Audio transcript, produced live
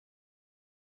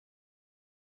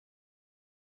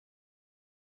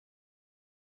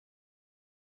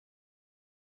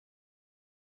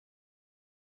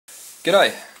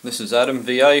G'day, this is Adam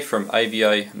VA from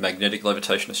AVA Magnetic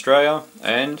Levitation Australia,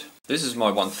 and this is my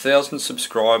 1000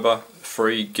 subscriber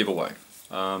free giveaway.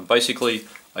 Basically,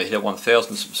 I hit a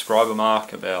 1000 subscriber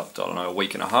mark about, a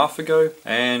week and a half ago,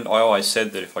 and I always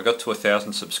said that if I got to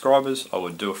 1000 subscribers I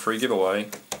would do a free giveaway,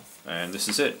 and this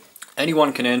is it.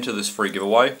 Anyone can enter this free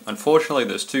giveaway. Unfortunately,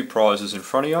 there's two prizes in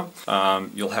front of you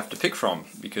you'll have to pick from,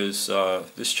 because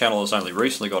this channel has only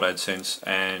recently got AdSense,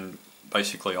 and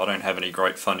basically I don't have any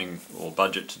great funding or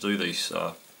budget to do these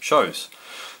shows.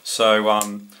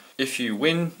 So if you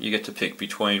win, you get to pick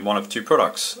between one of two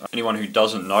products. Anyone who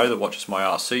doesn't know that watches my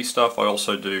RC stuff, I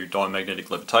also do diamagnetic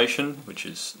levitation, which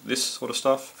is this sort of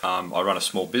stuff. I run a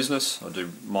small business, I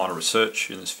do minor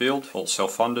research in this field, all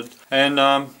self-funded. And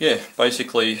yeah,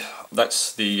 basically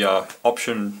that's the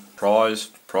option prize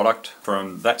product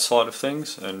from that side of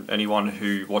things. And anyone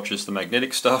who watches the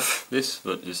magnetic stuff,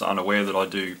 that is unaware that I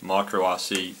do micro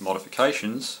RC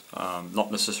modifications,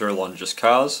 not necessarily on just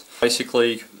cars.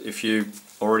 Basically, if you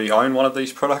already own one of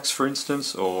these products, for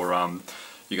instance, or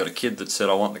you got a kid that said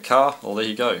I want the car, well, there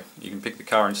you go, you can pick the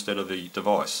car instead of the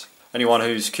device. Anyone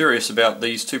who's curious about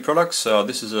these two products,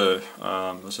 this is a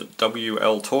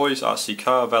WL Toys RC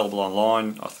car, available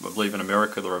online. I believe in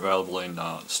America they're available in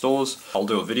stores. I'll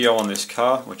do a video on this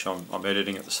car, which I'm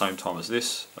editing at the same time as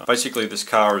this. Basically, this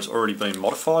car has already been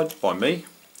modified by me.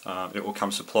 It will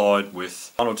come supplied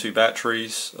with 1 or 2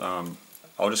 batteries.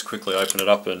 I'll just quickly open it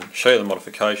up and show you the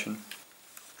modification.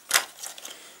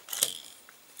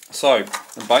 So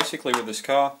basically with this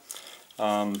car,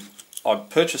 I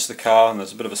purchased the car, and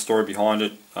there's a bit of a story behind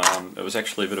it. It was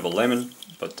actually a bit of a lemon,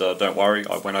 but don't worry,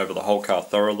 I went over the whole car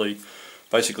thoroughly,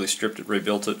 basically stripped it,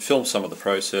 rebuilt it, filmed some of the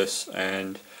process,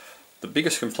 and the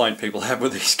biggest complaint people have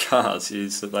with these cars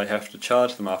is that they have to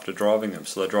charge them after driving them.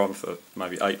 So they drive them for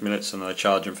maybe 8 minutes and they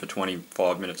charge them for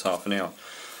 25 minutes, half an hour.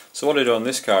 So what I did on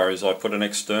this car is I put an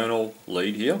external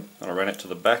lead here, and I ran it to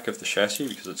the back of the chassis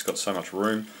because it's got so much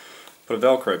room. Put a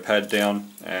Velcro pad down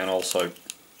and also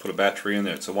put a battery in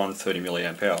there. It's a 130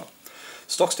 milliamp hour.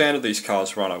 Stock standard, these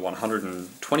cars run a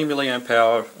 120 milliamp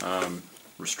hour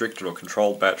restricted or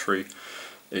controlled battery.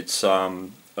 It's a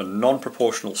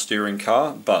non-proportional steering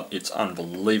car, but it's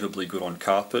unbelievably good on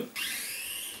carpet.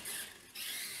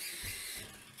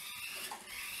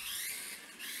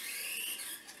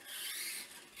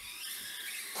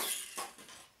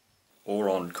 Or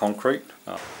on concrete.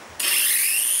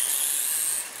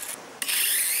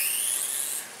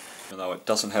 Even though it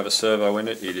doesn't have a servo in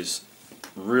it, it is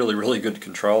really good to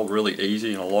control, really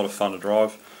easy and a lot of fun to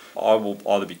drive. I will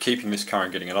either be keeping this car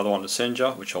and getting another one to send you,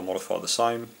 which I'll modify the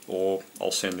same, or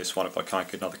I'll send this one if I can't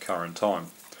get another car in time.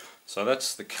 So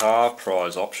that's the car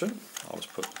prize option. I'll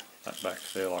just put that back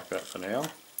there like that for now.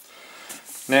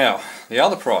 Now, the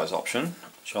other prize option,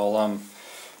 which I'll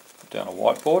put down a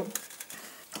whiteboard,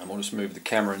 and we'll just move the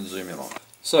camera and zoom in on it.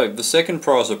 So the second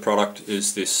prize of product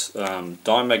is this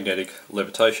diamagnetic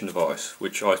levitation device,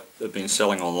 which I have been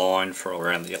selling online for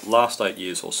around the last 8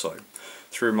 years or so,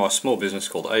 through my small business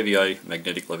called AVA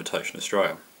Magnetic Levitation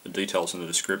Australia. The details in the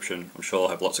description. I'm sure I'll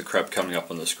have lots of crap coming up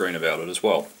on the screen about it as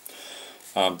well.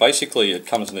 Basically, it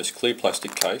comes in this clear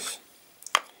plastic case.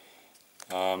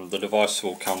 The device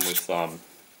will come with,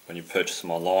 when you purchase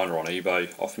them online or on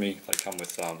eBay off me, they come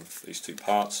with these two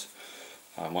parts.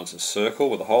 One's a circle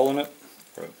with a hole in it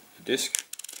for a disc.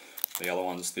 The other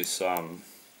one's this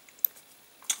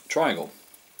triangle,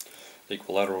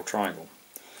 equilateral triangle.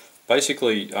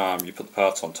 Basically, you put the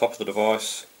parts on top of the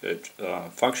device. It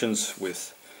functions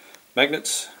with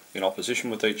magnets in opposition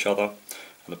with each other,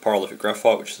 and the pyrolytic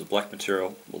graphite, which is a black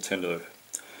material, will tend to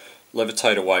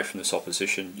levitate away from this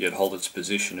opposition, yet hold its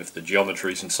position if the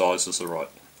geometries and sizes are right.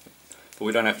 But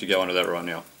we don't have to go into that right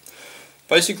now.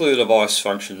 Basically, the device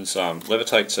functions,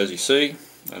 levitates as you see,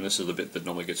 and this is the bit that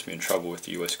normally gets me in trouble with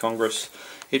the US Congress.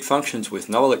 It functions with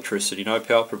no electricity, no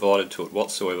power provided to it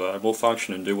whatsoever, and will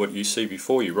function and do what you see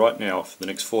before you right now for the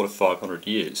next 400 to 500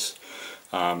 years.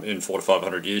 In 400 to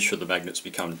 500 years, should the magnets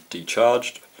become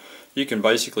decharged, you can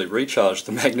basically recharge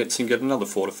the magnets and get another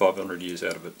 400 to 500 years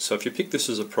out of it. So if you pick this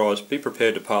as a prize, be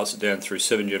prepared to pass it down through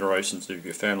 7 generations of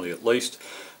your family at least.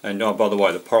 And by the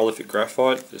way, the pyrolytic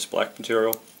graphite, this black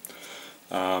material,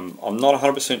 I'm not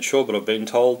 100% sure, but I've been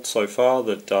told so far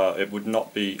that it would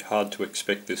not be hard to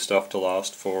expect this stuff to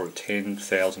last for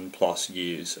 10,000 plus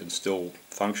years and still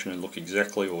function and look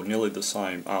exactly or nearly the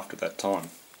same after that time.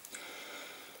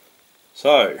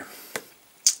 So,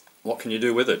 what can you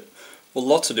do with it? Well,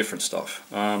 lots of different stuff.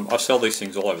 I sell these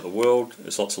things all over the world.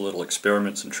 There's lots of little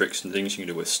experiments and tricks and things you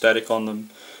can do with static on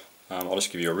them. I'll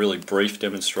just give you a really brief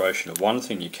demonstration of one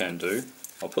thing you can do.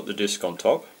 I'll put the disc on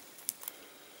top.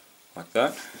 like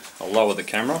that. I'll lower the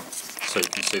camera so you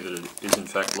can see that it is in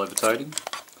fact levitating.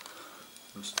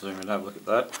 Just zoom in and have a look at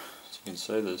that. As you can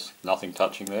see, there's nothing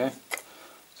touching there.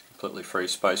 It's completely free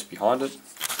space behind it.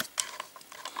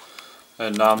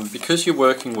 And because you're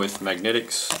working with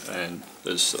magnetics and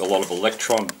there's a lot of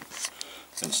electron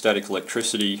and static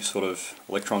electricity sort of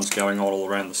electrons going on all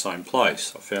around the same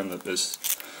place, I found that there's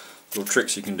little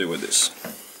tricks you can do with this.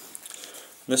 And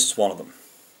this is one of them.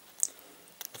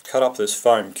 I've cut up this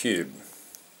foam cube,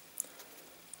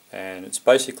 and it's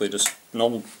basically just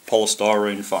normal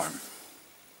polystyrene foam.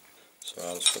 So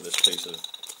I'll just put this piece of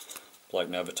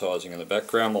blatant advertising in the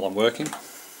background while I'm working.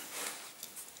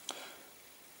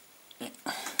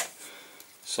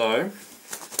 So,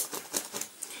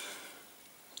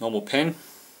 normal pen,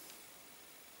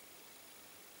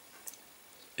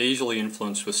 easily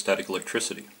influenced with static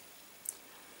electricity.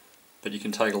 But you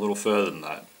can take a little further than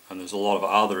that, and there's a lot of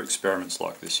other experiments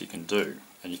like this you can do.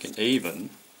 And you can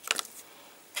even,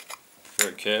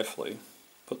 very carefully,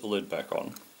 put the lid back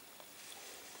on.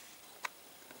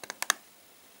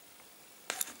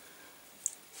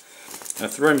 Now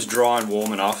if the room's dry and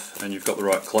warm enough and you've got the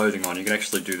right clothing on, you can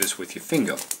actually do this with your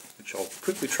finger, which I'll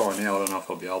quickly try now. I don't know if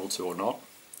I'll be able to or not.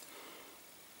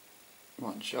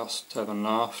 Might just have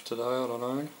enough today, I don't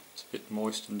know. It's a bit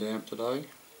moist and damp today.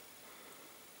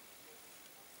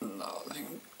 No, I think,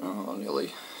 oh,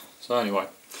 nearly. So anyway,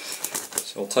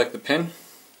 so I'll take the pen.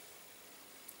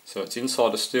 So it's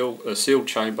inside a sealed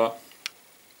chamber,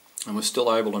 and we're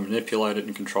still able to manipulate it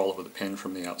and control it with a pen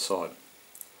from the outside.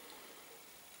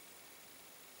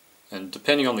 And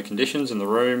depending on the conditions in the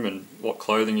room and what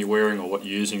clothing you're wearing or what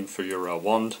you're using for your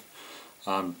wand,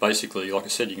 basically, like I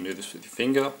said, you can do this with your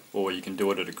finger, or you can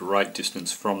do it at a great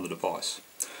distance from the device.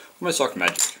 Almost like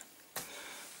magic.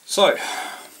 So,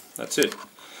 that's it.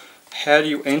 How do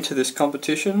you enter this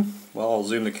competition? Well, I'll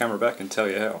zoom the camera back and tell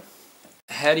you how.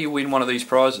 How do you win one of these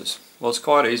prizes? Well, it's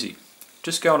quite easy.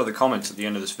 Just go into the comments at the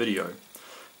end of this video,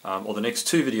 or the next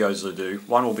two videos I do.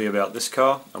 One will be about this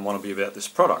car and one will be about this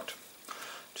product.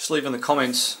 Just leave in the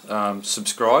comments,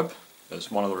 subscribe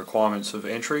as one of the requirements of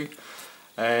entry,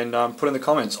 and put in the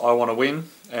comments, I want to win,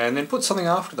 and then put something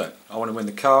after that. I want to win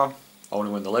the car, I want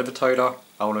to win the levitator,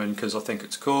 I want to win because I think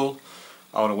it's cool,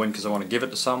 I want to win because I want to give it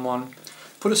to someone.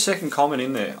 Put a second comment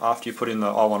in there after you put in the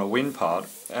I want to win part,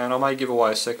 and I may give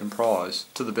away a second prize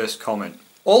to the best comment.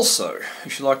 Also,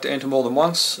 if you'd like to enter more than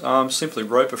once, simply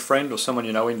rope a friend or someone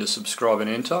you know in to subscribe and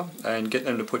enter, and get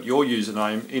them to put your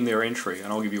username in their entry,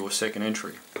 and I'll give you a second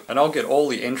entry. And I'll get all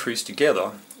the entries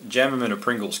together, jam them in a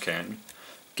Pringles can,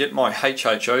 get my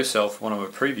HHO self, one of my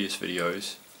previous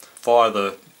videos, fire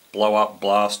the blow up,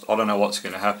 blast, I don't know what's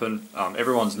going to happen,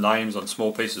 everyone's names on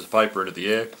small pieces of paper into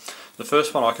the air. The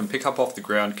first one I can pick up off the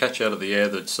ground, catch out of the air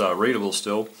that's readable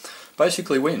still,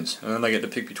 basically wins, and then they get to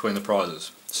pick between the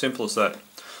prizes. Simple as that.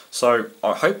 So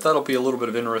I hope that'll be a little bit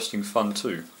of interesting fun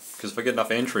too, because if I get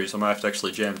enough entries I may have to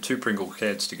actually jam 2 Pringle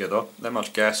cans together, that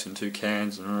much gas in 2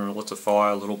 cans, and lots of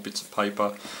fire, little bits of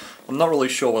paper. I'm not really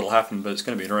sure what'll happen, but it's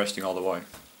going to be interesting either way.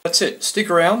 That's it, stick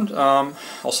around,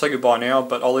 I'll say goodbye now,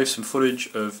 but I'll leave some footage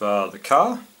of the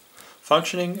car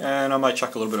functioning, and I may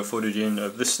chuck a little bit of footage in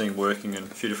of this thing working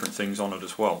and a few different things on it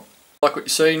as well. Like what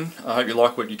you've seen, I hope you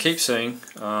like what you keep seeing.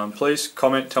 Please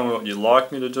comment, tell me what you'd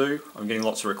like me to do. I'm getting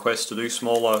lots of requests to do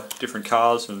smaller, different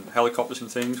cars and helicopters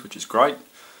and things, which is great.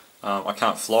 I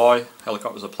can't fly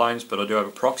helicopters or planes, but I do have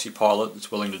a proxy pilot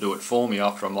that's willing to do it for me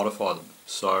after I modify them.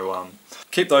 So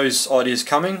keep those ideas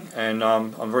coming, and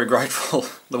I'm very grateful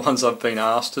the ones I've been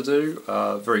asked to do.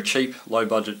 Very cheap, low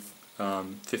budget,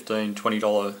 $15,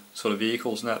 $20 sort of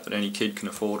vehicles and that any kid can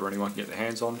afford or anyone can get their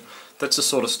hands on. That's the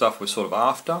sort of stuff we're sort of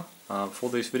after for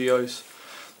these videos.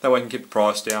 That way we can keep the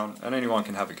price down and anyone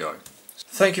can have a go.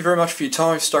 Thank you very much for your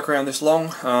time. If you stuck around this long.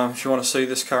 If you want to see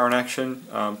this car in action,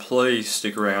 please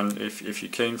stick around if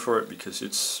you're keen for it,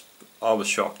 because I was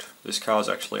shocked. This car is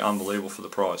actually unbelievable for the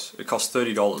price. It cost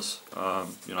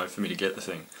 $30, you know, for me to get the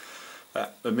thing.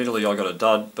 Admittedly, I got a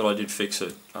dud, but I did fix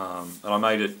it, and I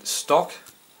made it stock,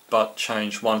 but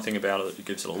changed one thing about it. It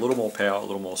gives it a little more power, a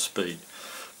little more speed.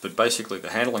 But basically,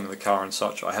 the handling of the car and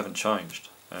such, I haven't changed.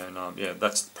 And yeah,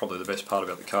 that's probably the best part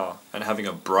about the car. And having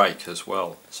a brake as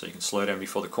well, so you can slow down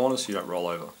before the corner so you don't roll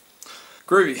over.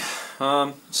 Groovy.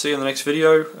 See you in the next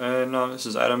video, and this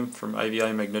is Adam from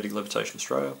AVA Magnetic Levitation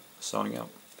Australia, signing out.